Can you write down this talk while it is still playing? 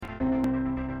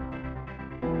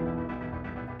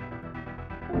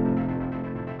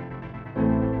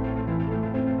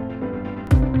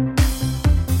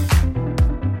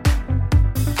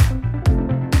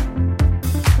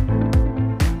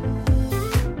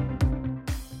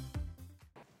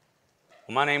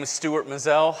My name is Stuart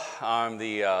Mazzell. I'm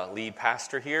the lead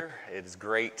pastor here. It is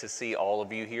great to see all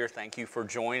of you here. Thank you for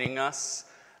joining us,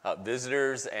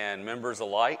 visitors and members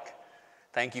alike.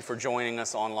 Thank you for joining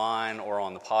us online or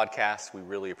on the podcast. We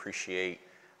really appreciate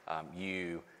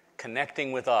you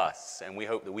connecting with us, and we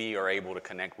hope that we are able to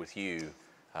connect with you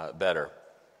better.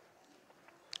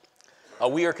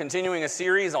 We are continuing a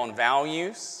series on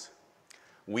values.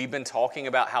 We've been talking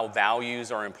about how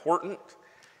values are important,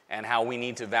 and how we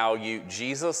need to value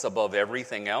Jesus above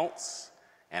everything else,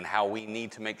 and how we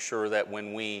need to make sure that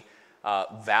when we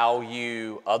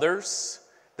value others,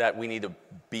 that we need to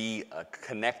be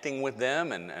connecting with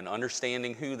them and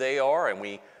understanding who they are, and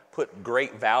we put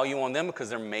great value on them because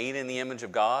they're made in the image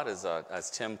of God,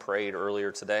 as Tim prayed earlier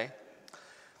today.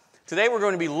 Today we're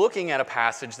going to be looking at a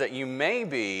passage that you may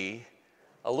be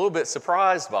a little bit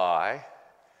surprised by.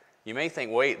 You may think,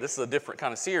 wait, this is a different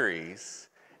kind of series,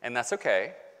 and that's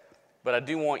okay. But I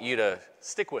do want you to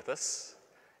stick with us,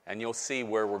 and you'll see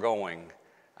where we're going,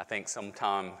 I think,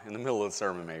 sometime in the middle of the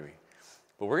sermon maybe.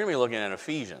 But we're going to be looking at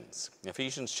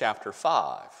Ephesians chapter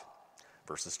 5,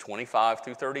 verses 25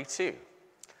 through 32.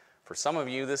 For some of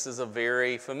you, this is a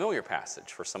very familiar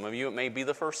passage. For some of you, it may be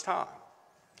the first time.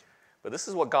 But this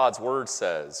is what God's word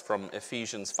says from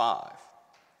Ephesians 5.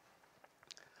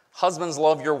 Husbands,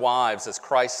 love your wives as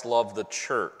Christ loved the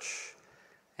church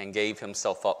and gave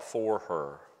himself up for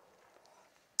her,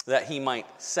 that he might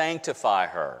sanctify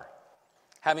her,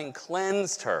 having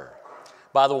cleansed her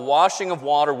by the washing of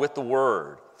water with the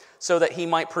word, so that he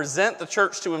might present the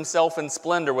church to himself in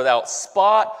splendor, without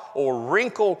spot or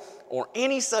wrinkle or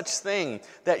any such thing,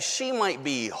 that she might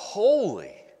be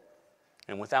holy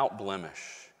and without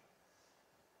blemish.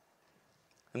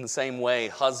 In the same way,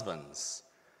 husbands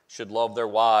should love their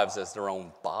wives as their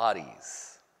own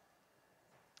bodies.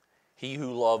 He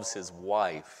who loves his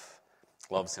wife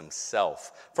loves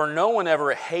himself. For no one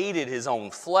ever hated his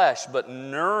own flesh, but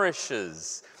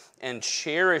nourishes and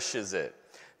cherishes it,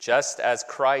 just as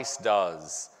Christ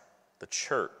does the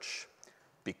church,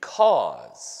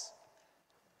 because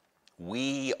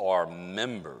we are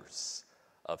members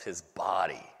of his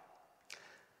body.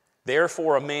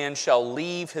 Therefore a man shall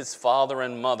leave his father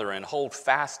and mother and hold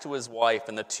fast to his wife,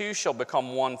 and the two shall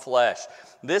become one flesh.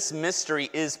 This mystery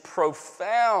is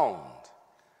profound.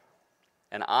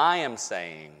 And I am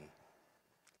saying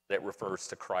that it refers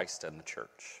to Christ and the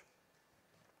church.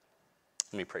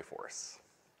 Let me pray for us.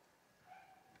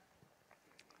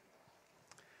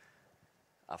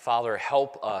 Father,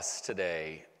 help us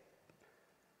today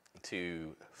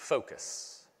to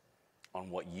focus on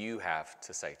what you have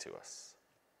to say to us.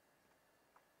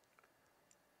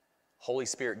 Holy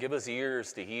Spirit, give us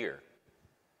ears to hear.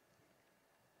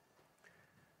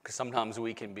 Because sometimes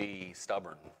we can be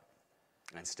stubborn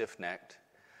and stiff-necked.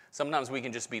 Sometimes we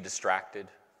can just be distracted.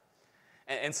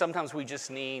 And sometimes we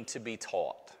just need to be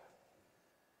taught.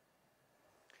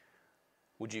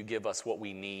 Would you give us what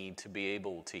we need to be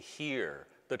able to hear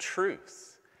the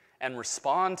truth and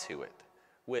respond to it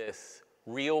with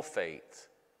real faith,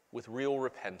 with real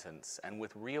repentance, and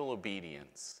with real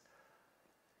obedience?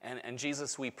 And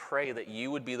Jesus, we pray that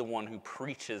you would be the one who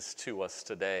preaches to us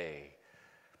today,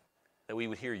 that we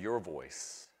would hear your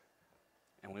voice,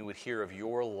 and we would hear of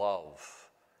your love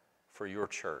for your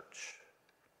church,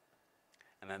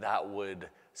 and that would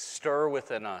stir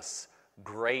within us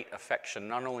great affection,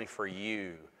 not only for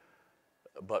you,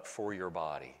 but for your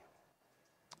body.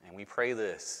 And we pray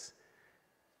this,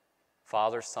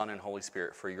 Father, Son, and Holy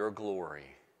Spirit, for your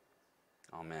glory.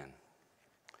 Amen.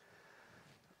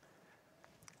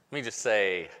 Let me just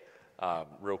say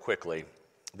real quickly,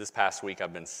 this past week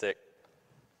I've been sick,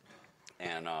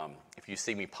 and if you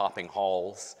see me popping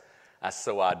halls, that's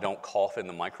so I don't cough in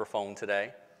the microphone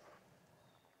today.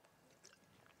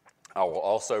 I will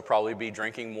also probably be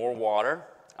drinking more water.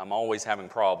 I'm always having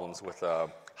problems with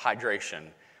hydration,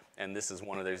 and this is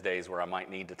one of those days where I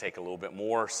might need to take a little bit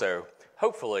more, so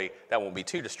hopefully that won't be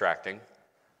too distracting.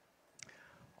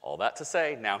 All that to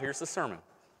say, now here's the sermon.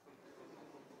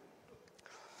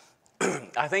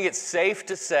 I think it's safe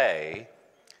to say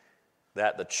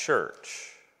that the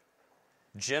church,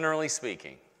 generally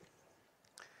speaking,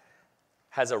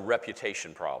 has a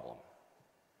reputation problem.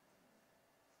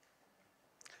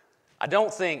 I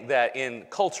don't think that in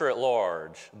culture at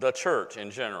large, the church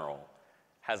in general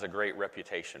has a great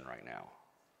reputation right now.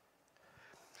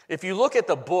 If you look at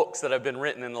the books that have been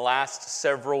written in the last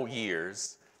several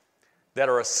years that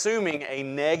are assuming a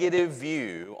negative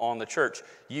view on the church,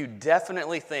 you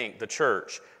definitely think the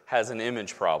church has an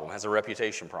image problem, has a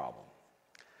reputation problem.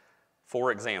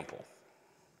 For example,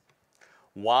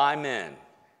 why men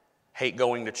hate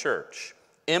going to church,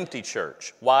 empty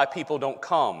church, why people don't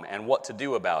come and what to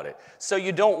do about it. So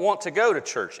you don't want to go to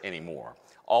church anymore.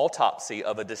 Autopsy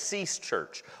of a deceased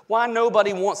church, why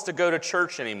nobody wants to go to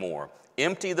church anymore.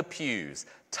 Empty the pews.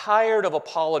 Tired of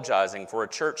apologizing for a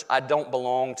church I don't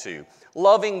belong to.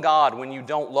 Loving God when you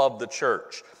don't love the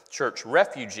church. Church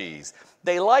refugees.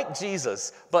 They like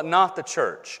Jesus, but not the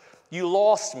church. You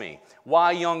lost me.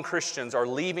 Why young Christians are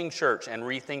leaving church and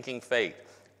rethinking faith.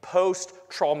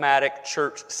 Post-traumatic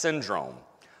church syndrome.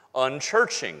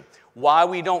 Unchurching. Why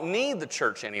we don't need the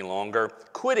church any longer.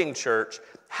 Quitting church.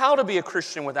 How to be a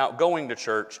Christian without going to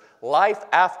church. Life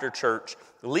after church.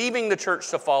 Leaving the church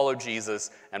to follow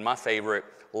Jesus. And my favorite,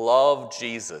 love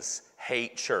Jesus,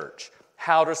 hate church.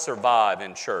 How to survive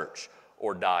in church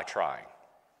or die trying.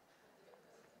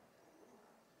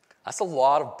 That's a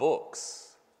lot of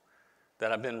books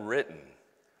that have been written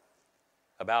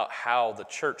about how the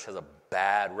church has a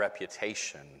bad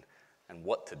reputation and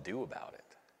what to do about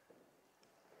it.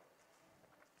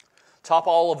 Top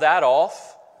all of that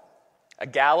off, a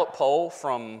Gallup poll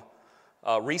from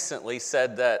recently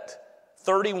said that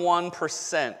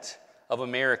 31% of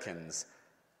Americans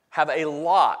have a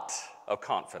lot of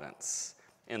confidence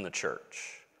in the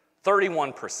church.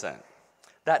 31%.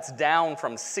 That's down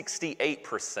from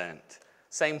 68%.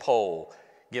 Same poll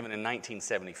given in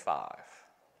 1975.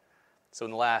 So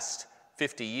in the last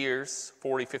 50 years,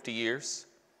 40, 50 years,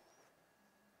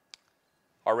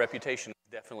 our reputation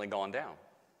has definitely gone down.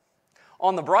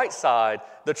 On the bright side,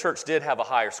 the church did have a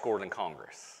higher score than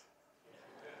Congress.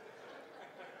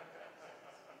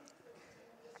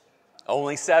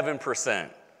 Only 7%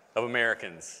 of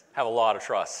Americans have a lot of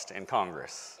trust in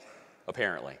Congress,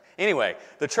 apparently. Anyway,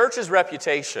 the church's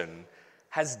reputation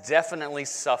has definitely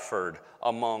suffered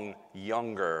among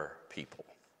younger people,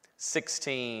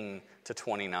 16 to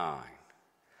 29.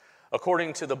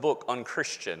 According to the book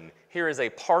Unchristian, here is a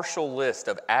partial list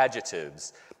of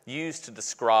adjectives used to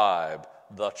describe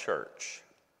the church.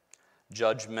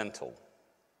 Judgmental,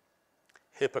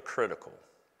 hypocritical,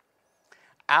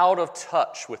 out of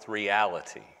touch with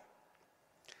reality,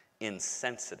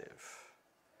 insensitive,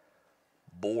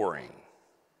 boring,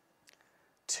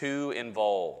 too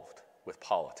involved with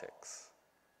politics.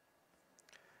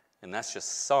 And that's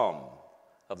just some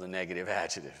of the negative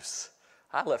adjectives.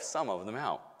 I left some of them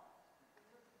out.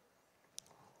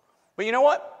 But you know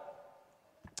what?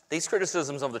 These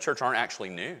criticisms of the church aren't actually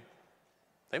new.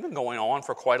 They've been going on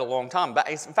for quite a long time.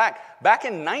 In fact, back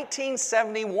in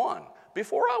 1971,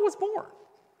 before I was born,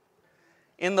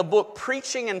 in the book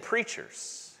Preaching and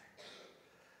Preachers,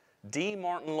 D.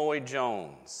 Martin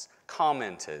Lloyd-Jones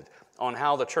commented on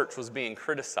how the church was being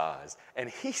criticized. And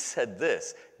he said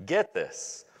this, get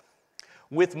this,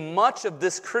 with much of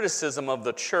this criticism of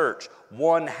the church,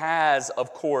 one has,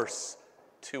 of course,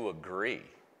 to agree.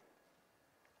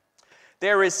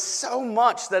 There is so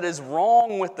much that is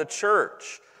wrong with the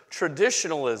church.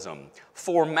 Traditionalism,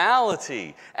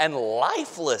 formality, and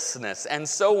lifelessness, and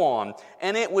so on.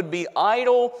 And it would be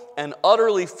idle and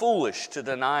utterly foolish to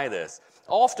deny this.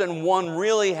 Often one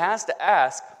really has to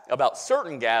ask about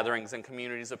certain gatherings and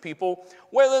communities of people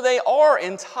whether they are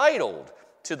entitled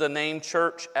to the name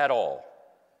church at all.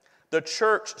 The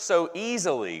church so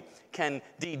easily can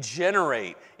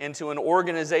degenerate into an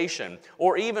organization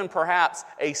or even perhaps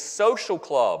a social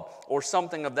club or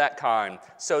something of that kind,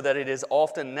 so that it is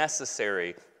often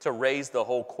necessary to raise the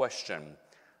whole question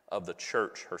of the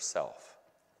church herself.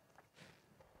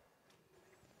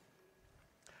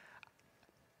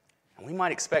 And we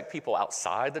might expect people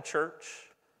outside the church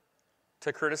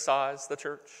to criticize the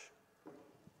church.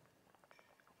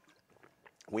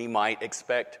 We might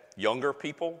expect younger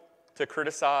people to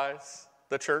criticize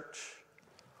the church.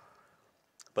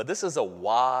 But this is a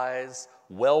wise,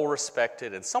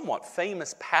 well-respected, and somewhat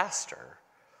famous pastor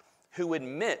who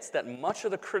admits that much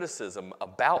of the criticism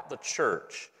about the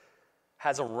church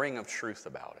has a ring of truth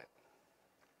about it.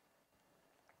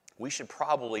 We should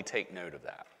probably take note of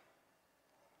that.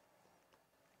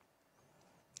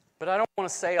 But I don't want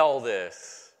to say all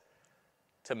this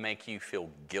to make you feel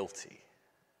guilty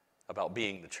about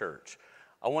being the church.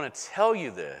 I want to tell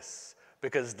you this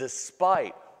because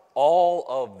despite all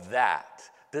of that,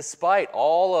 despite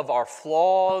all of our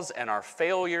flaws and our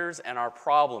failures and our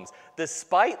problems,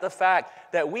 despite the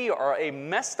fact that we are a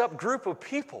messed up group of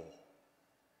people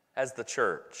as the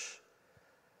church,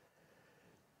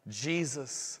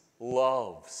 Jesus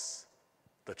loves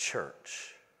the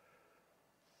church.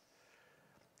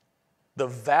 The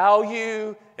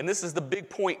value, and this is the big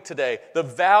point today, the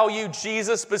value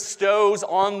Jesus bestows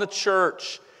on the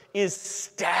church is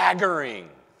staggering.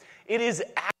 It is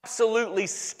absolutely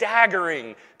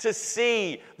staggering to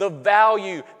see the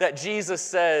value that Jesus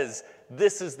says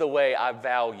this is the way I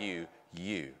value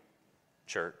you,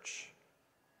 church.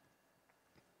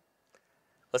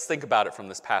 Let's think about it from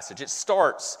this passage. It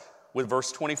starts with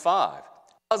verse 25.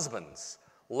 Husbands,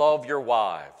 love your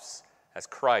wives as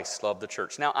Christ loved the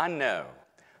church. Now, I know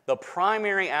the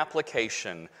primary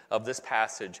application of this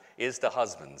passage is to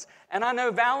husbands. And I know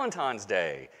Valentine's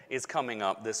Day is coming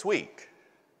up this week.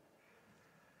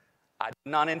 I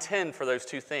did not intend for those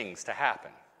two things to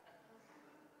happen.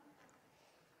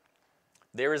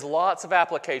 There is lots of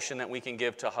application that we can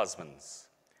give to husbands.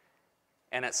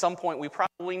 And at some point, we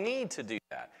probably need to do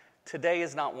that. Today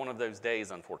is not one of those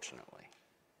days, unfortunately.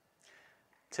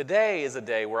 Today is a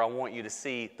day where I want you to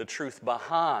see the truth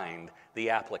behind the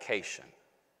application.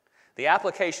 The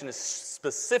application is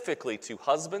specifically to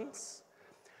husbands,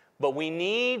 but we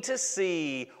need to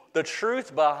see the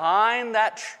truth behind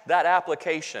that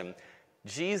application.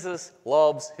 Jesus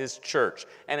loves his church.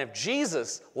 And if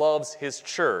Jesus loves his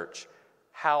church,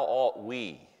 how ought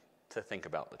we to think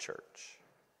about the church?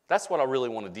 That's what I really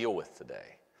want to deal with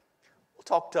today. We'll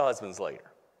talk to husbands later.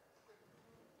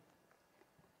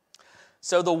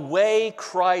 So the way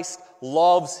Christ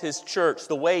loves his church,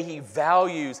 the way he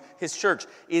values his church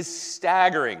is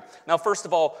staggering. Now, first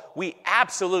of all, we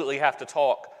absolutely have to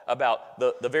talk about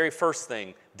the very first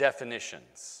thing,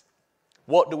 definitions.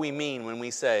 What do we mean when we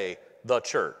say the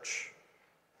church?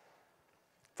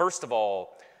 First of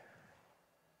all,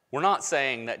 we're not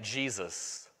saying that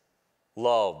Jesus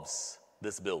loves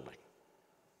this building.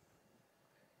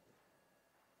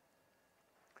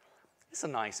 It's a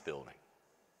nice building.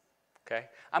 Okay?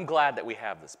 I'm glad that we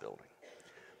have this building.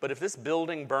 But if this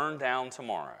building burned down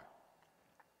tomorrow,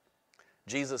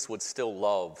 Jesus would still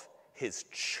love his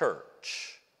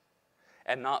church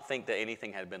and not think that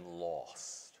anything had been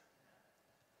lost.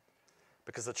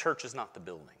 Because the church is not the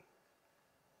building.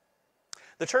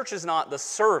 The church is not the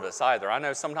service either. I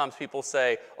know sometimes people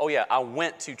say, oh yeah, I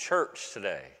went to church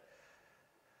today.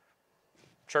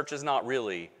 Church is not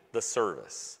really the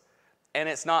service. And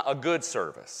it's not a good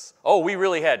service. Oh, we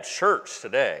really had church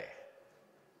today.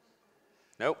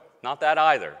 Nope, not that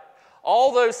either.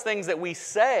 All those things that we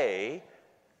say,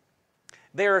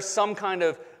 there are some kind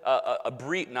of,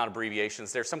 not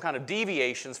abbreviations, there's some kind of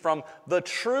deviations from the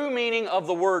true meaning of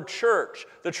the word church.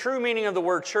 The true meaning of the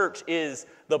word church is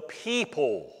the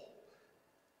people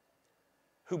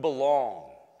who belong,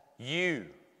 you.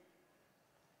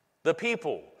 The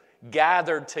people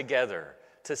gathered together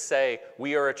to say,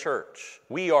 we are a church.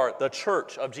 We are the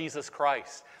church of Jesus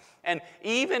Christ. And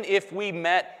even if we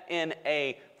met in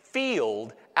a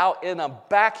field, out in a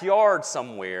backyard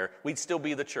somewhere, we'd still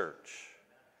be the church.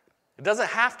 It doesn't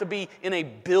have to be in a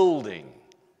building.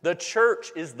 The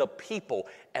church is the people,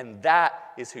 and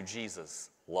that is who Jesus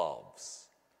loves.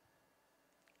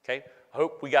 Okay? I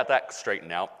hope we got that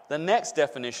straightened out. The next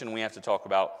definition we have to talk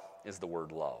about is the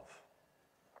word love.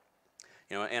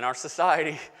 You know, in our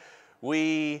society,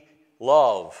 we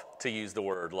love to use the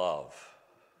word love.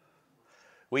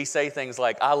 We say things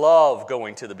like, I love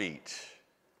going to the beach.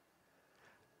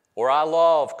 Or I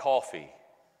love coffee.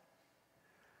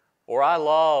 Or I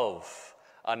love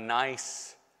a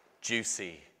nice,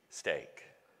 juicy steak.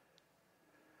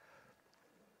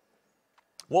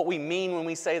 What we mean when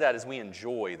we say that is we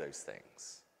enjoy those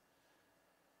things.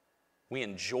 We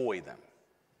enjoy them.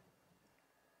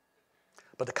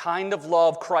 But the kind of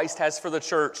love Christ has for the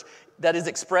church that is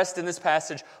expressed in this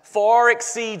passage far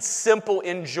exceeds simple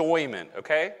enjoyment,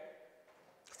 okay?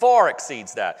 Far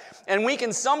exceeds that. And we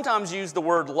can sometimes use the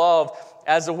word love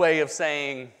as a way of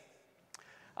saying,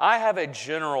 I have a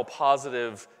general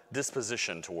positive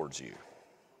disposition towards you.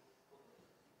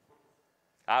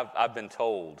 I've been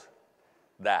told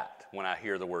that when I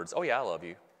hear the words, oh yeah, I love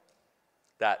you.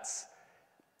 I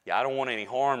don't want any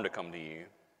harm to come to you.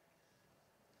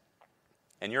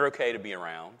 And you're okay to be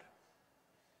around.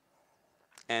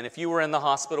 And if you were in the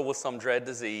hospital with some dread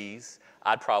disease,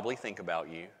 I'd probably think about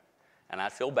you. And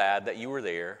I'd feel bad that you were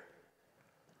there.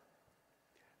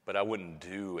 But I wouldn't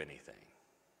do anything.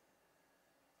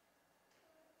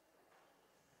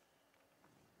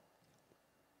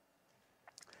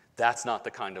 That's not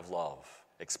the kind of love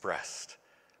expressed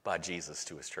by Jesus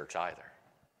to his church either.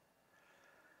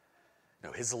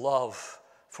 No, his love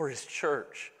for his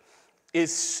church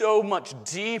is so much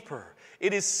deeper.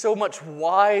 It is so much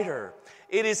wider.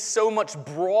 It is so much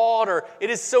broader. It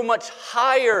is so much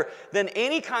higher than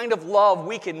any kind of love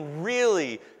we can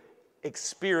really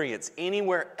experience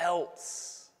anywhere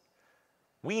else.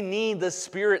 We need the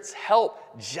Spirit's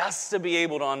help just to be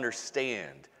able to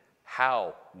understand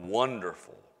how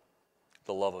wonderful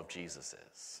the love of Jesus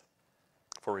is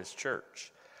for his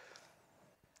church.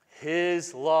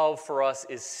 His love for us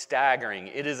is staggering.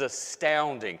 It is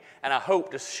astounding. And I hope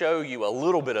to show you a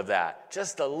little bit of that,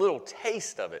 just a little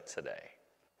taste of it today.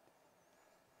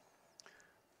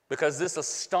 Because this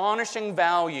astonishing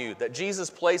value that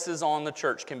Jesus places on the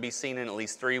church can be seen in at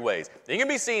least three ways. It can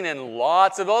be seen in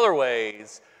lots of other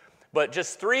ways, but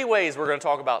just three ways we're going to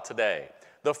talk about today.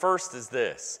 The first is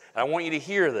this, and I want you to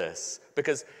hear this,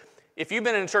 because if you've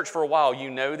been in church for a while, you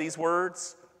know these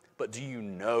words, but do you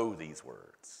know these words?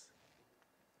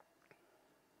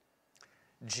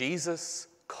 Jesus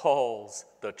calls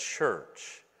the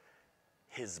church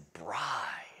his bride.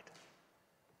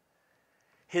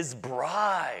 His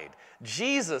bride.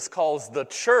 Jesus calls the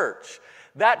church,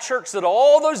 that church that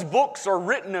all those books are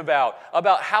written about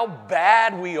how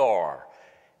bad we are.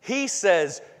 He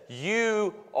says,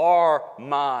 you are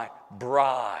my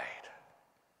bride.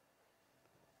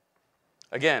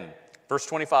 Again, verse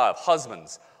 25,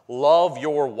 husbands, love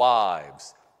your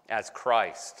wives as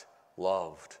Christ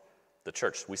loved the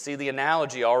church. We see the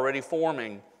analogy already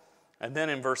forming. And then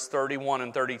in verses 31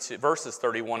 and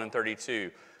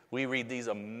 32, we read these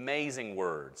amazing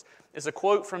words. It's a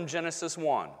quote from Genesis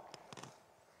 1.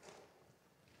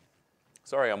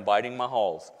 Sorry, I'm biting my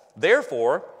halls.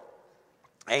 Therefore,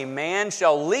 a man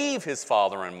shall leave his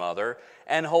father and mother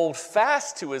and hold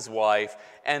fast to his wife,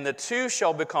 and the two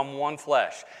shall become one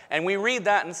flesh. And we read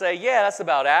that and say, yeah, that's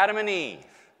about Adam and Eve.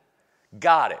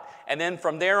 Got it. And then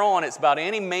from there on, it's about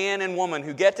any man and woman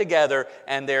who get together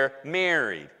and they're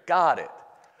married. Got it.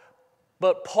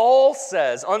 But Paul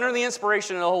says, under the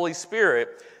inspiration of the Holy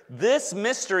Spirit, this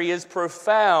mystery is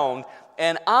profound,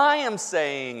 and I am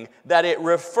saying that it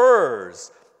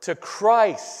refers to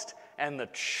Christ and the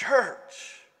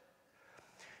church.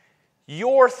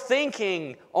 You're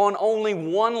thinking on only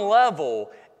one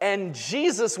level, and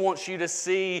Jesus wants you to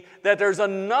see that there's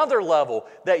another level,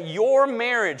 that your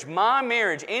marriage, my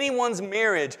marriage, anyone's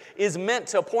marriage is meant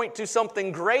to point to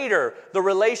something greater, the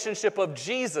relationship of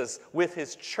Jesus with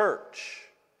his church.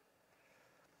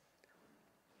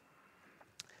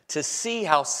 To see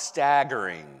how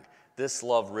staggering this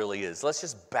love really is, let's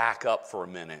just back up for a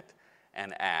minute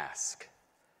and ask,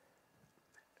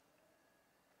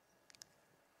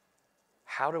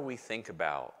 how do we think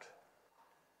about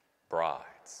brides?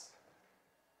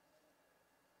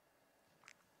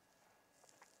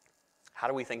 How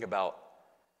do we think about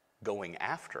going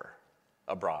after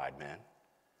a bride, men?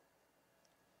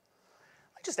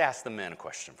 I just ask the men a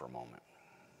question for a moment.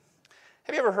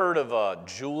 Have you ever heard of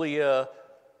Julia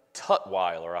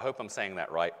Tutwiler? I hope I'm saying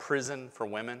that right. Prison for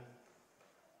women.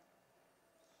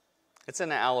 It's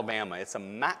in Alabama. It's a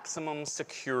maximum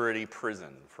security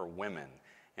prison for women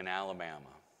in Alabama.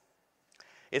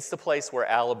 It's the place where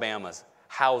Alabama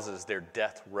houses their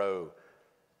death row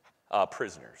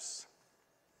prisoners.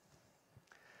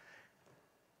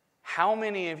 How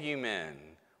many of you men,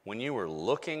 when you were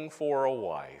looking for a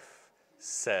wife,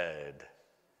 said,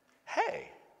 hey,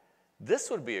 this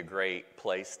would be a great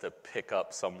place to pick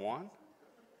up someone?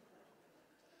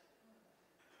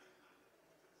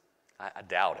 I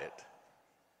doubt it.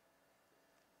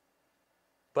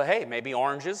 But hey, maybe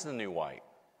orange is the new white,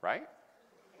 right?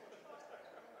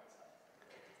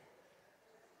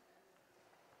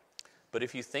 But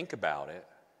if you think about it,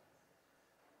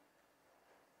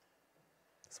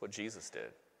 that's what Jesus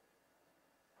did.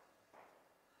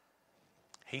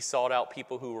 He sought out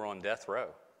people who were on death row.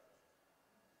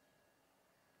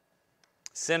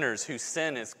 Sinners whose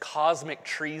sin is cosmic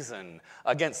treason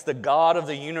against the God of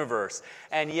the universe.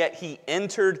 And yet he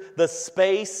entered the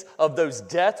space of those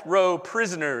death row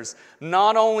prisoners,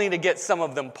 not only to get some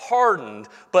of them pardoned,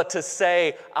 but to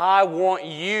say, I want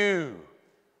you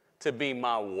to be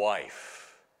my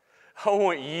wife. I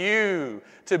want you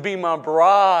to be my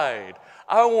bride.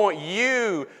 I want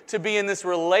you to be in this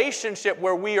relationship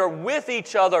where we are with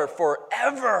each other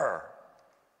forever.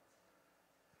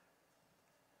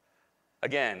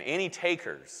 Again, any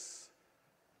takers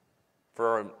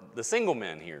for the single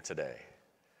men here today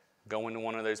going to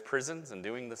one of those prisons and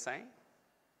doing the same?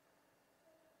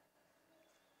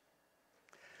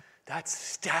 That's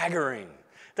staggering.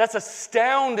 That's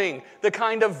astounding, the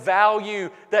kind of value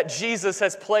that Jesus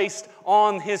has placed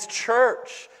on his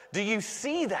church. Do you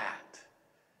see that?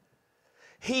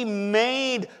 He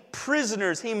made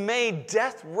prisoners, he made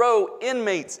death row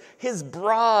inmates his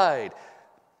bride.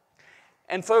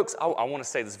 And folks, I want to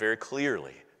say this very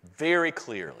clearly, very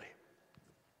clearly.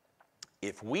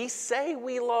 If we say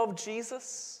we love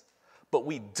Jesus, but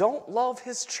we don't love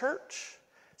his church,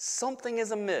 something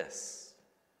is amiss.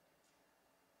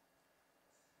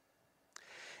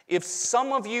 If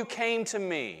some of you came to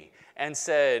me and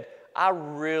said, I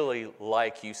really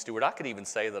like you, Stuart, I could even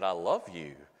say that I love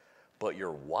you, But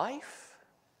your wife,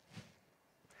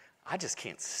 I just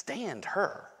can't stand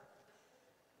her.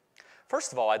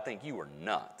 First of all, I think you are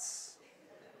nuts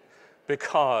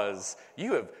because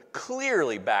you have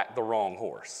clearly backed the wrong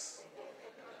horse.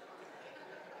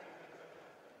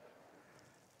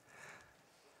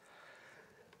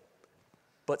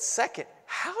 But second,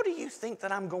 how do you think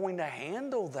that I'm going to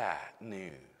handle that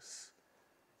news?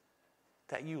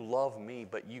 That you love me,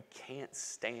 but you can't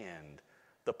stand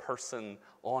the person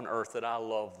on earth that I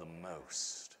love the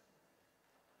most.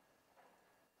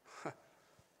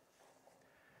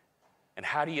 And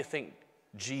how do you think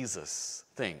Jesus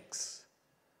thinks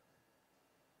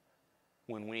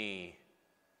when we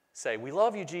say, we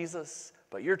love you, Jesus,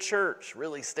 but your church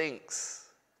really stinks.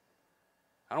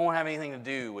 I don't want to have anything to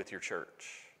do with your church.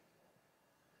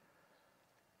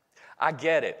 I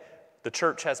get it. The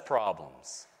church has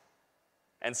problems.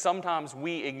 And sometimes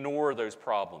we ignore those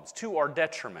problems to our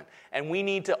detriment. And we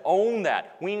need to own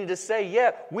that. We need to say,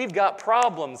 yeah, we've got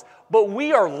problems, but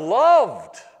we are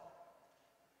loved.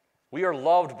 We are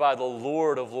loved by the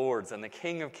Lord of Lords and the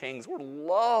King of Kings. We're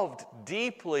loved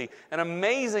deeply and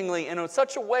amazingly and in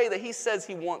such a way that He says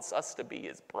He wants us to be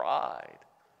His bride.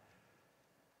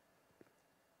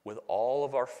 With all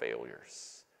of our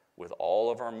failures, with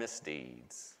all of our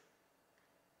misdeeds,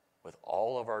 with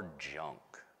all of our junk.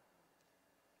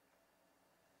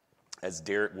 As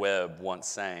Derek Webb once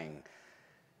sang,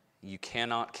 you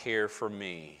cannot care for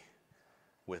me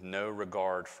with no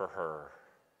regard for her.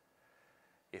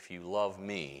 If you love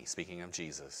me, speaking of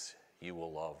Jesus, you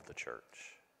will love the church.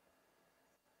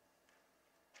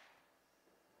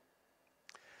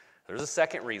 There's a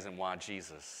second reason why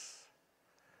Jesus,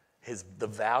 the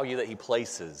value that He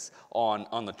places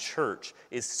on the church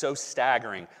is so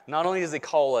staggering. Not only does He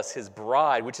call us His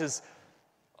bride, which is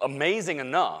amazing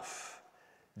enough,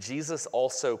 Jesus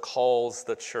also calls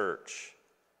the church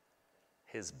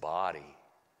His body.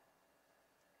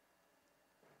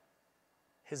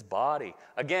 His body.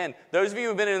 Again, those of you who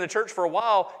have been in the church for a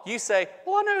while, you say,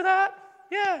 well, I know that.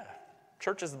 Yeah,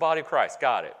 church is the body of Christ.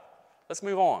 Got it. Let's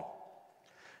move on.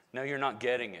 No, you're not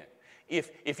getting it.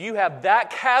 If you have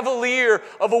that cavalier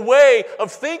of a way of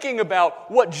thinking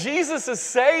about what Jesus is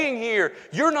saying here,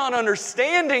 you're not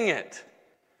understanding it.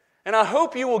 And I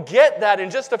hope you will get that in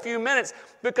just a few minutes,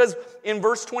 because in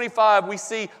verse 25 we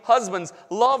see, husbands,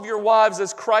 love your wives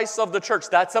as Christ loved the church.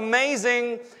 That's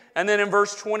amazing. And then in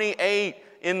verse 28,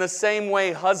 in the same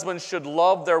way, husbands should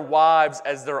love their wives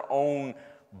as their own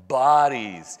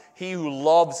bodies. He who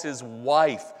loves his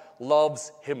wife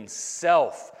loves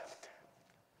himself.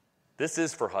 This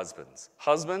is for husbands.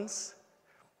 Husbands,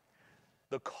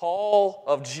 the call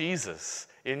of Jesus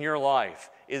in your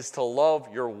life is to love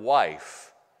your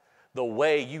wife the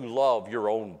way you love your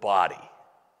own body.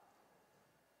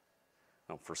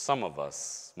 Now, for some of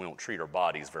us, we don't treat our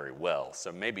bodies very well,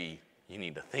 so maybe you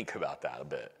need to think about that a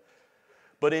bit.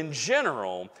 But in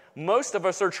general, most of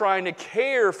us are trying to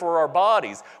care for our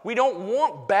bodies. We don't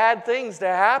want bad things to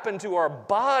happen to our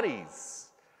bodies.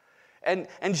 And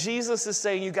Jesus is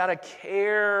saying you got to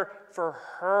care for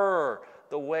her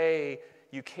the way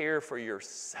you care for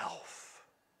yourself.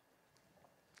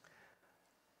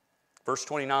 Verse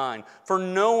 29, for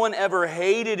no one ever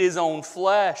hated his own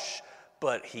flesh,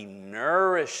 but he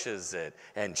nourishes it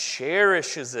and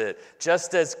cherishes it,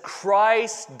 just as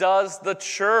Christ does the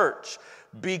church,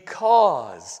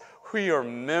 because we are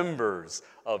members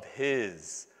of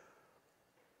His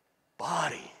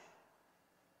body.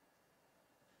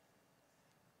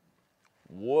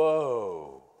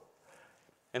 Whoa.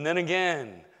 And then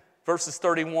again, verses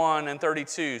 31 and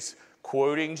 32,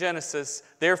 quoting Genesis,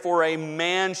 therefore a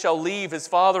man shall leave his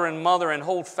father and mother and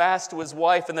hold fast to his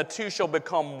wife, and the two shall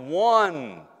become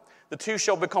one. The two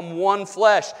shall become one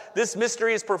flesh. This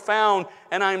mystery is profound,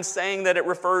 and I'm saying that it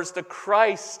refers to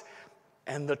Christ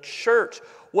and the church.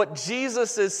 What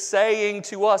Jesus is saying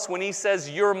to us when He says,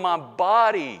 you're my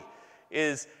body,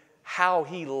 is how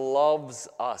He loves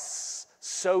us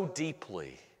so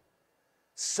deeply,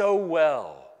 so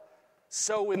well,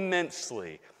 so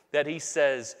immensely, that He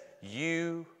says,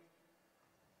 you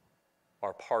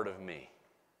are part of me.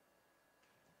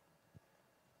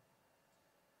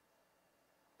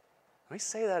 Let me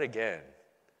say that again.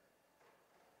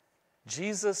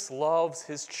 Jesus loves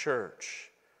His church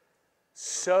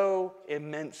so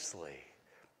immensely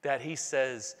that He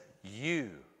says, you,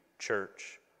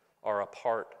 church, are a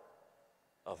part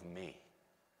of me.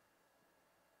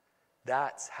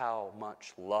 That's how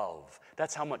much love,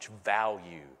 that's how much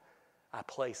value I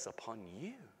place upon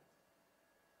you.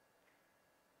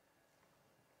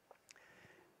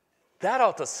 That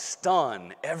ought to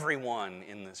stun everyone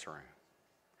in this room.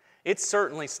 It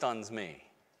certainly stuns me.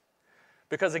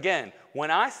 Because again, when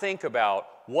I think about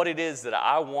what it is that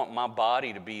I want my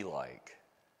body to be like,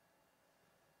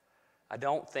 I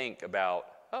don't think about,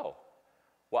 oh,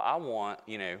 well, I want,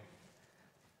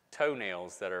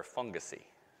 toenails that are fungusy.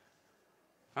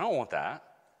 I don't want that.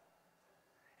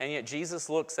 And yet Jesus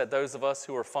looks at those of us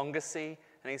who are fungusy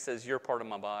and he says, you're part of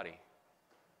my body.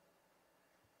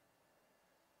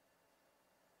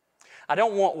 I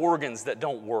don't want organs that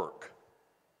don't work.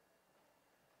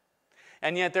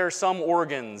 And yet there are some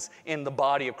organs in the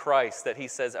body of Christ that he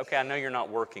says, okay, I know you're not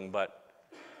working, but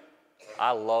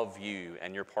I love you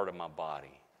and you're part of my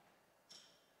body.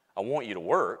 I want you to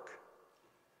work,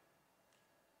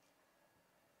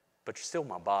 but you're still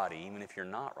my body, even if you're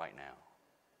not right now.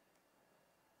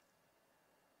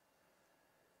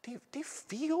 Do you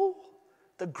feel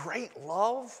the great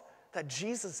love that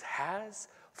Jesus has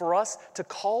for us to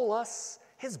call us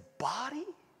his body?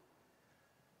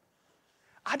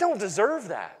 I don't deserve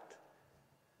that.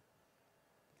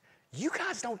 You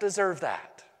guys don't deserve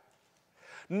that.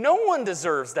 No one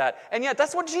deserves that. And yet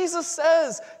that's what Jesus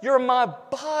says. You're my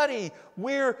body.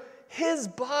 We're his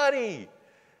body.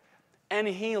 And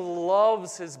he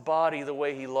loves his body the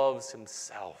way he loves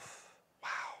himself. Wow.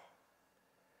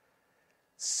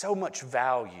 So much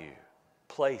value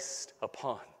placed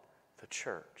upon the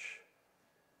church.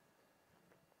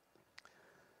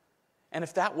 And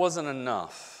if that wasn't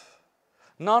enough,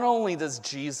 not only does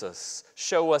Jesus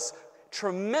show us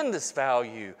tremendous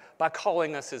value by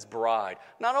calling us his bride,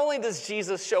 not only does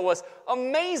Jesus show us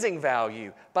amazing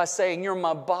value by saying, you're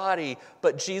my body,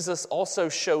 but Jesus also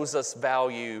shows us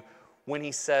value when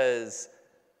he says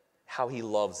how he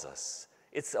loves us.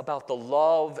 It's about the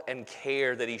love and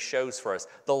care that he shows for us.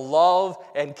 The love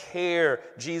and care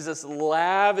Jesus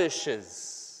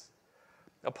lavishes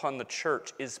upon the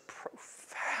church is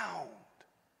profound.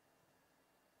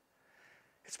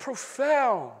 It's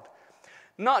profound.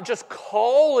 Not just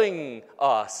calling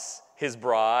us his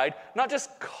bride, not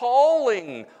just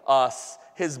calling us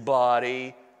his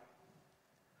body,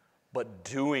 but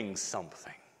doing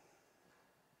something.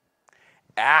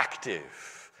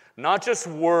 Active, not just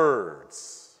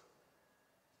words,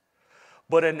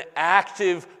 but an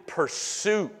active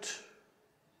pursuit.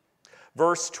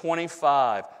 Verse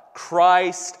 25,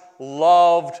 Christ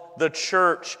loved the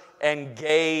church and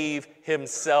gave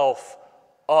himself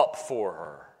up for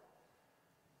her.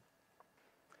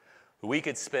 We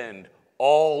could spend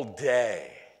all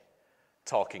day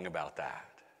talking about that.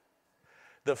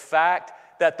 The fact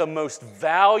that the most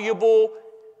valuable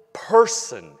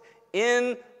person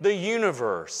in the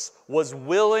universe was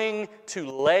willing to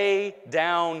lay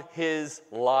down his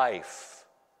life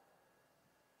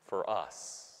for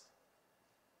us.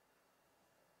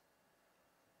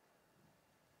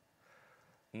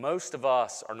 Most of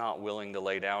us are not willing to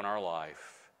lay down our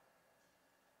life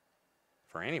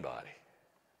for anybody.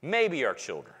 Maybe our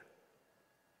children.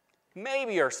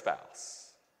 Maybe our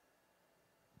spouse.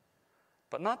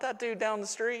 But not that dude down the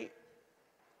street.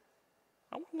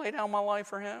 I wouldn't lay down my life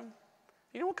for him.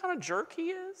 You know what kind of jerk he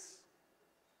is?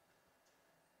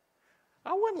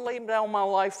 I wouldn't lay down my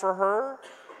life for her.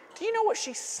 Do you know what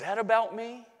she said about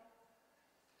me?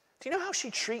 Do you know how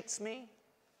she treats me?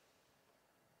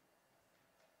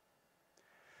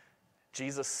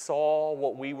 Jesus saw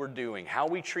what we were doing, how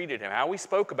we treated him, how we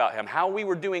spoke about him, how we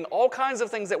were doing all kinds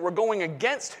of things that were going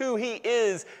against who he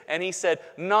is. And he said,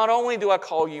 not only do I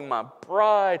call you my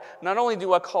bride, not only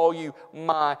do I call you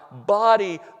my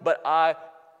body, but I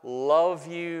love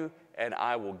you and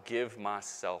I will give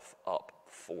myself up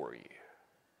for you.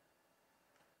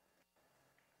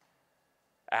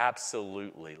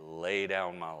 Absolutely lay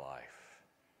down my life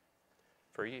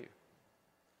for you.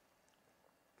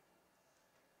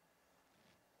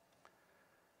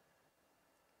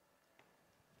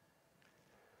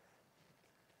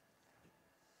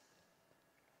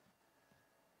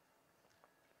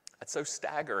 That's so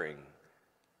staggering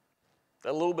that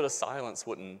a little bit of silence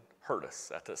wouldn't hurt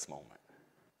us at this moment.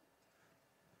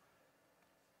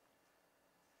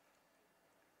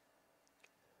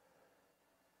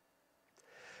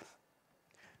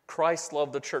 Christ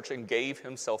loved the church and gave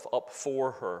himself up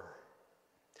for her.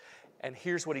 And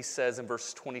here's what he says in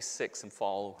verse 26 and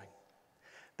following,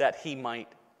 that he might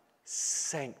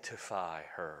sanctify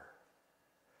her,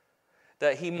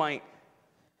 that he might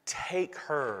take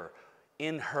her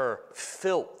in her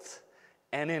filth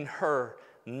and in her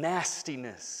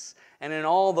nastiness and in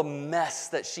all the mess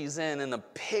that she's in the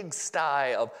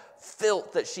pigsty of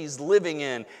filth that she's living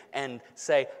in, and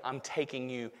say, I'm taking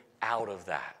you out of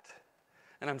that.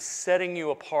 And I'm setting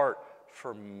you apart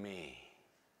for me.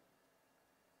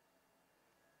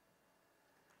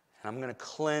 And I'm going to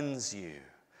cleanse you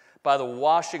by the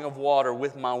washing of water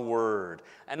with my word.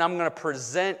 And I'm going to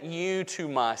present you to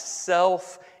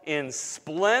myself in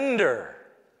splendor,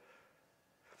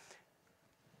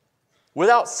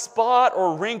 without spot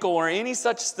or wrinkle or any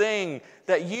such thing,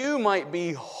 that you might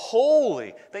be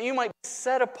holy, that you might be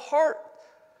set apart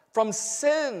from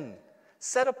sin,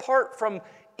 set apart from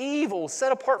evil,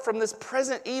 set apart from this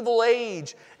present evil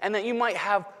age, and that you might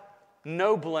have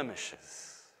no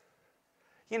blemishes.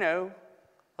 You know,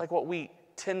 like what we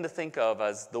tend to think of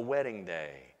as the wedding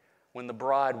day, when the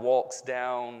bride walks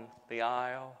down the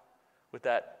aisle with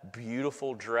that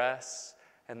beautiful dress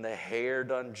and the hair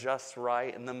done just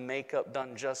right and the makeup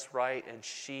done just right, and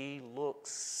she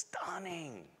looks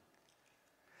stunning.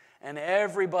 And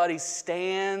everybody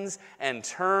stands and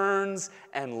turns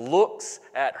and looks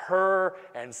at her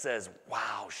and says,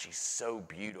 "Wow, she's so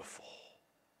beautiful."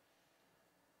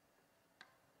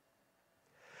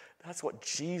 That's what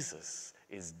Jesus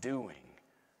is doing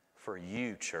for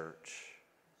you, church.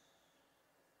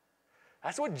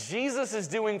 That's what Jesus is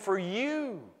doing for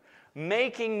you,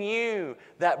 making you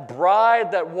that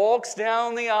bride that walks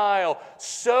down the aisle,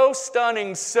 so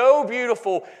stunning, so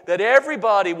beautiful, that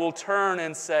everybody will turn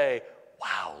and say,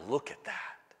 "Wow, look at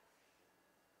that."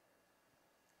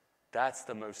 That's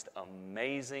the most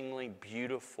amazingly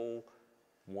beautiful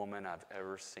woman I've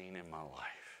ever seen in my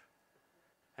life.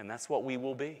 And that's what we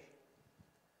will be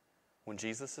when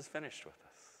Jesus is finished with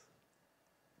us.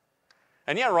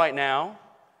 And yet right now,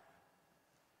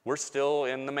 we're still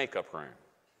in the makeup room.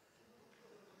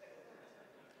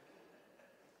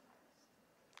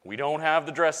 We don't have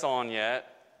the dress on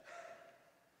yet.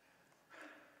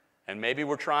 And maybe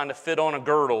we're trying to fit on a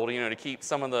girdle, to keep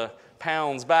some of the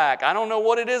pounds back. I don't know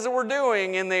what it is that we're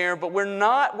doing in there, but we're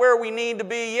not where we need to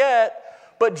be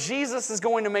yet. But Jesus is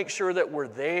going to make sure that we're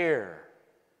there.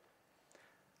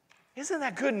 Isn't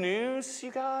that good news,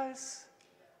 you guys?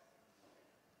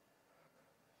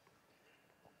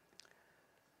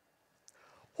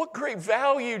 What great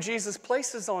value Jesus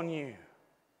places on you.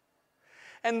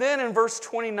 And then in verse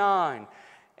 29,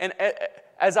 and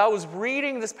as I was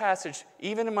reading this passage,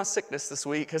 even in my sickness this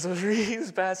week, as I was reading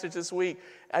this passage this week,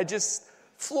 it just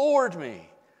floored me.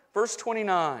 Verse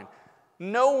 29,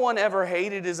 "No one ever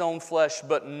hated his own flesh,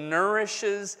 but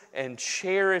nourishes and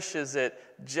cherishes it,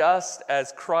 just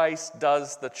as Christ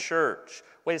does the church."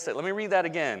 Wait a second, let me read that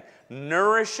again.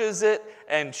 "Nourishes it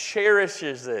and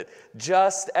cherishes it,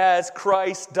 just as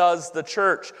Christ does the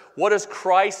church." What does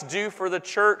Christ do for the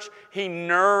church? He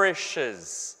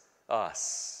nourishes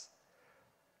us.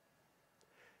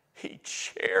 He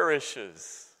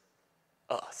cherishes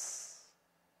us.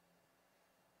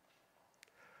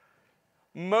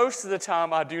 Most of the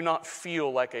time, I do not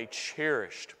feel like a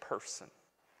cherished person.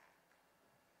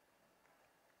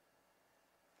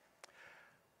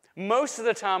 Most of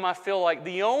the time, I feel like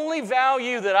the only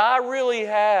value that I really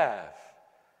have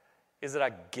is that I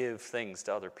give things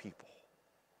to other people.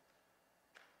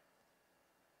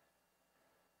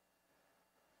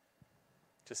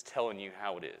 Just telling you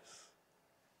how it is.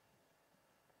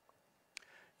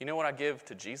 You know what I give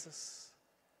to Jesus?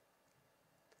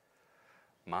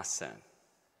 My sin.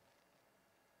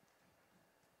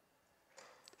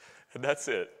 And that's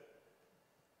it.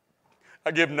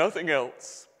 I give nothing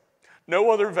else.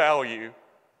 No other value,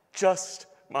 just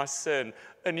my sin.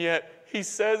 And yet he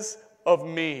says of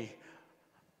me,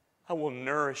 "I will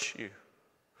nourish you.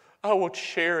 I will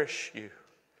cherish you.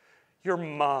 You're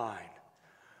mine.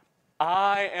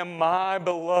 I am my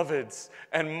beloved's,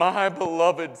 and my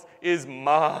beloved is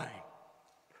mine."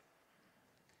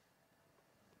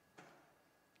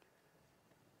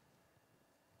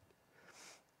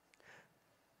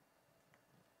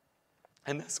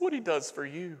 And that's what he does for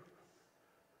you.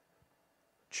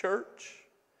 Church,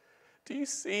 do you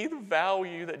see the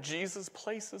value that Jesus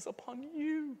places upon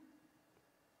you?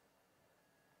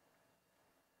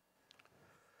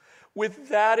 With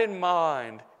that in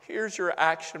mind, here's your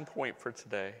action point for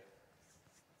today.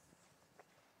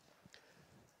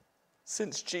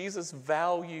 Since Jesus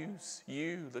values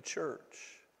you, the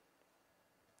church,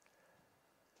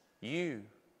 you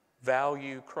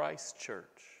value Christ Church.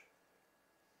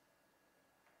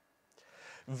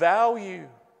 Value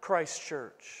Christ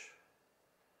Church.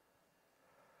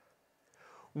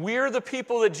 We're the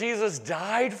people that Jesus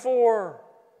died for.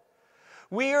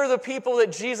 We are the people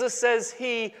that Jesus says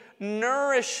he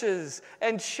nourishes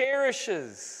and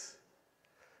cherishes.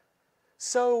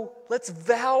 So let's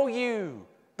value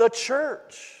the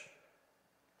church.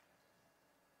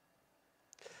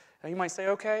 Now you might say,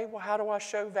 okay, well, how do I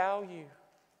show value?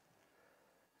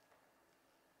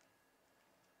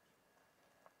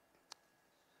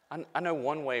 I know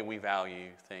one way we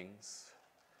value things.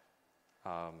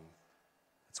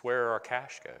 It's where our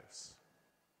cash goes.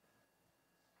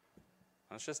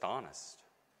 That's just honest.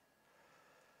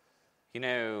 You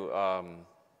know,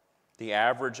 the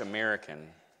average American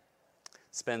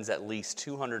spends at least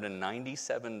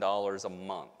 $297 a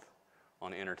month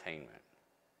on entertainment.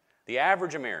 The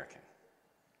average American.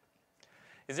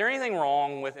 Is there anything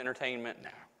wrong with entertainment? No.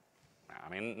 I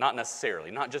mean, not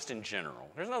necessarily, not just in general.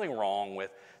 There's nothing wrong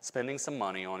with spending some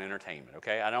money on entertainment,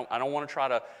 okay? I don't want to try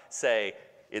to say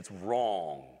it's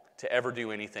wrong to ever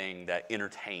do anything that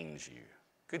entertains you.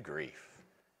 Good grief.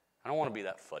 I don't want to be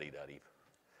that fuddy-duddy.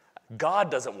 God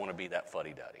doesn't want to be that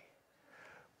fuddy-duddy.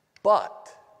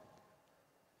 But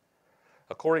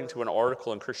according to an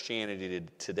article in Christianity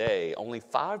Today, only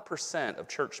 5% of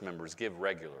church members give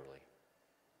regularly.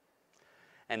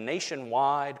 And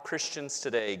nationwide, Christians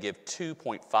today give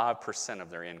 2.5% of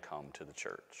their income to the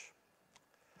church.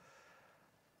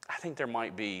 I think there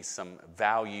might be some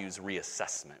values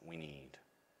reassessment we need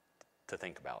to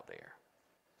think about there.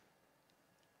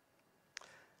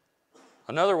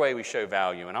 Another way we show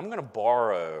value, and I'm going to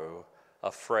borrow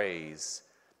a phrase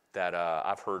that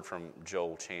I've heard from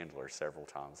Joel Chandler several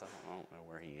times. I don't know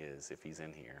where he is, if he's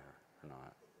in here or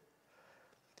not.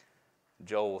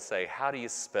 Joel will say, how do you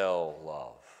spell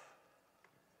love?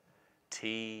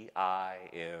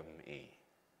 T-I-M-E.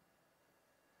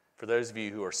 For those of you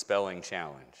who are spelling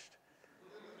challenged,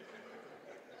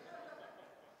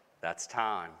 that's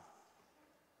time.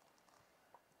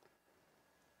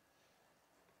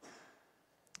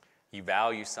 You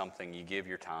value something, you give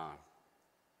your time.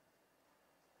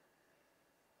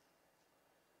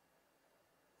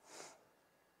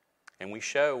 And we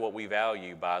show what we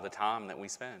value by the time that we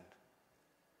spend.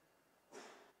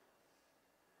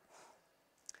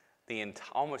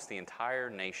 Almost the entire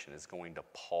nation is going to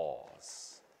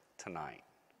pause tonight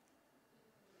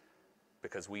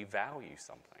because we value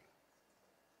something.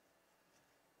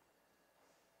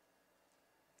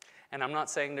 And I'm not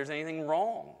saying there's anything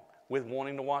wrong with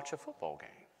wanting to watch a football game.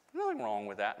 There's nothing wrong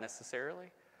with that necessarily.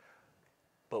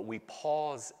 But we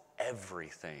pause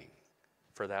everything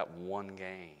for that one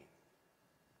game.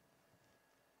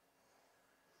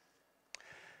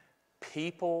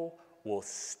 People will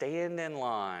stand in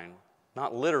line,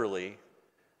 not literally,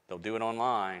 they'll do it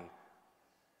online,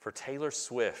 for Taylor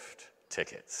Swift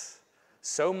tickets.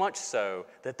 So much so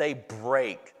that they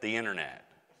break the internet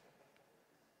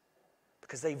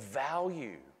because they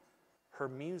value her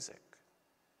music.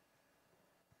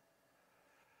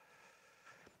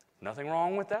 Nothing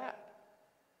wrong with that.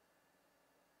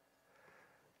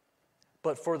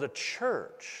 But for the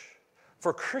church,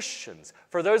 for Christians,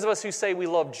 for those of us who say we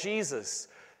love Jesus,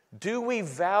 do we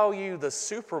value the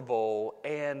Super Bowl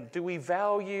and do we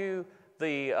value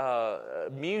the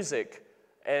music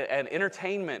and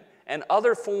entertainment and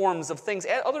other forms of things,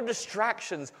 and other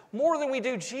distractions more than we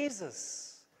do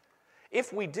Jesus?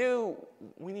 If we do,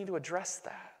 we need to address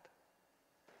that.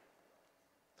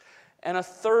 And a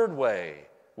third way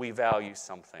we value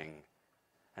something,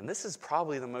 and this is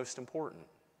probably the most important,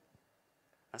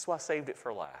 that's why I saved it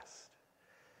for last,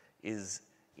 is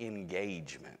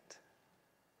engagement.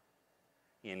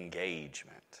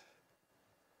 Engagement.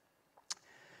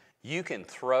 You can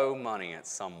throw money at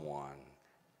someone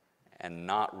and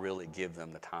not really give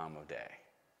them the time of day.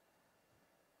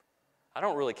 I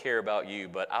don't really care about you,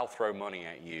 but I'll throw money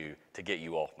at you to get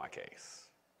you off my case.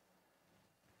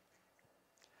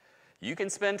 You can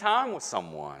spend time with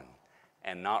someone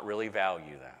and not really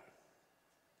value them.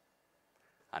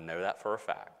 I know that for a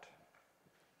fact.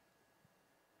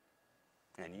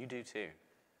 And you do too.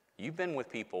 You've been with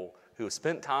people who have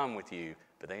spent time with you,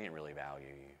 but they didn't really value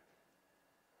you.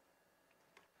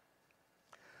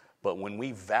 But when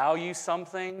we value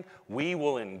something, we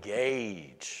will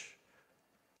engage.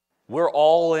 We're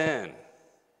all in.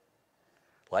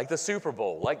 Like the Super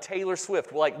Bowl, like Taylor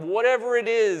Swift, like whatever it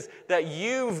is that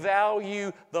you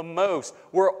value the most.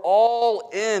 We're all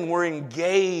in, we're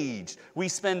engaged. We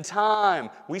spend time,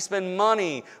 we spend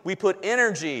money, we put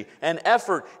energy and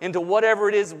effort into whatever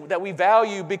it is that we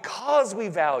value because we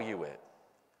value it.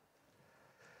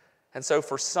 And so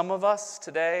for some of us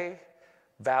today,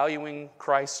 valuing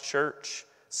Christ Church,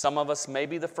 some of us,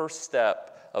 maybe the first step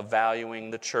of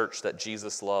valuing the church that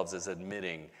Jesus loves is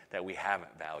admitting that we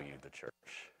haven't valued the church.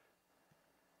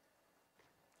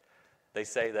 They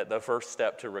say that the first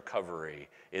step to recovery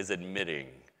is admitting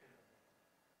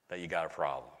that you got a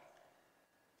problem.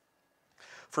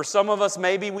 For some of us,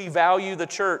 maybe we value the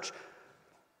church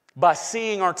by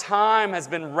seeing our time has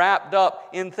been wrapped up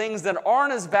in things that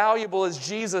aren't as valuable as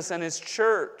Jesus and His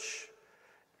church.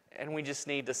 And we just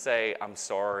need to say, I'm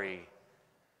sorry,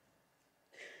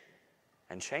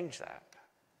 and change that.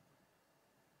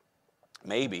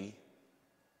 Maybe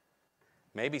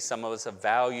some of us have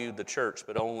valued the church,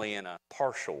 but only in a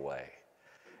partial way.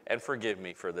 And forgive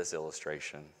me for this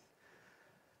illustration.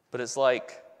 But it's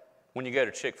like when you go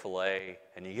to Chick-fil-A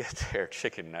and you get their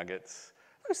chicken nuggets.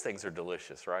 Those things are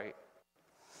delicious, right?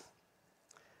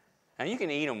 And you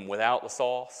can eat them without the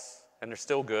sauce, and they're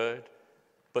still good.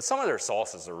 But some of their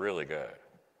sauces are really good.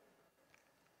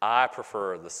 I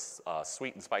prefer the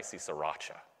sweet and spicy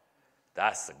sriracha.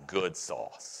 That's a good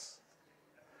sauce.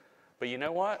 But you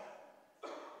know what?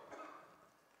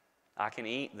 I can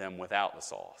eat them without the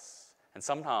sauce. And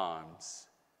sometimes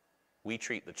we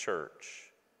treat the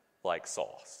church like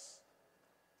sauce.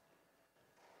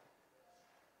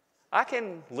 I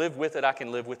can live with it, I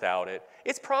can live without it.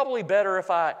 It's probably better if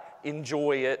I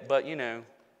enjoy it, but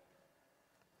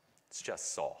it's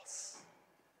just sauce.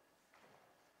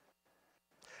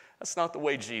 That's not the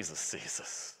way Jesus sees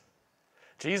us.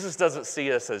 Jesus doesn't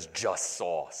see us as just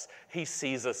sauce. He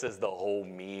sees us as the whole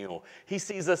meal. He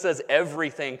sees us as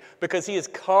everything because he has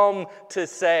come to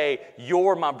say,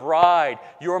 you're my bride,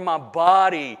 you're my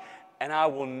body, and I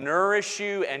will nourish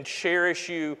you and cherish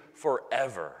you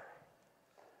forever.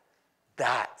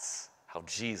 That's how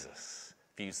Jesus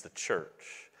views the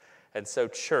church. And so,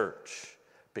 church,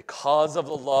 because of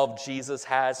the love Jesus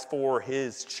has for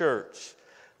his church,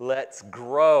 let's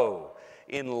grow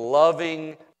in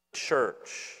loving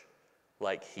church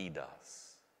like he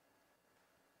does.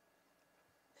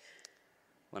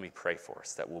 Let me pray for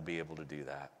us that we'll be able to do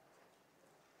that.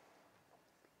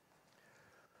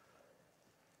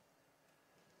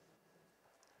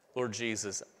 Lord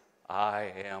Jesus,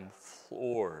 I am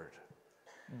floored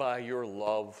by your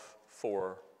love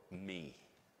for me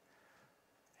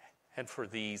and for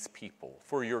these people,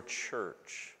 for your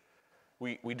church.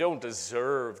 We don't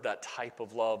deserve that type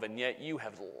of love, and yet you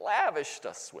have lavished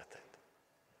us with it.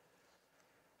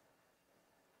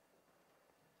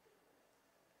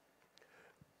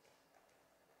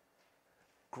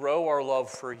 Grow our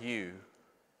love for you,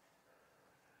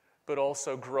 but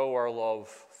also grow our love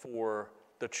for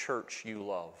the church you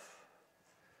love.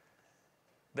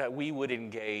 That we would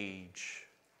engage,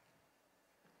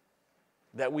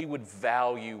 that we would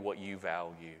value what you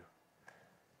value,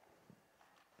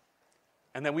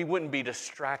 and that we wouldn't be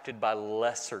distracted by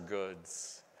lesser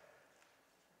goods.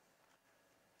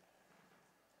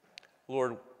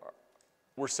 Lord,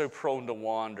 we're so prone to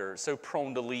wander, so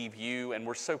prone to leave you, and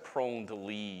we're so prone to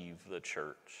leave the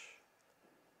church.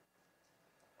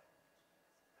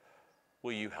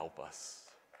 Will you help us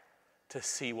to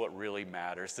see what really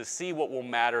matters, to see what will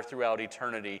matter throughout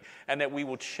eternity, and that we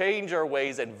will change our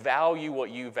ways and value what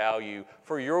you value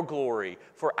for your glory,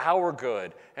 for our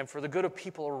good, and for the good of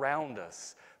people around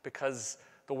us, because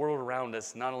the world around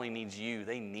us not only needs you,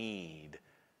 they need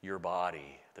your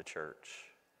body, the church.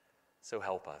 So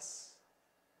help us.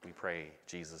 We pray,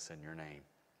 Jesus, in your name.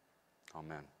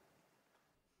 Amen.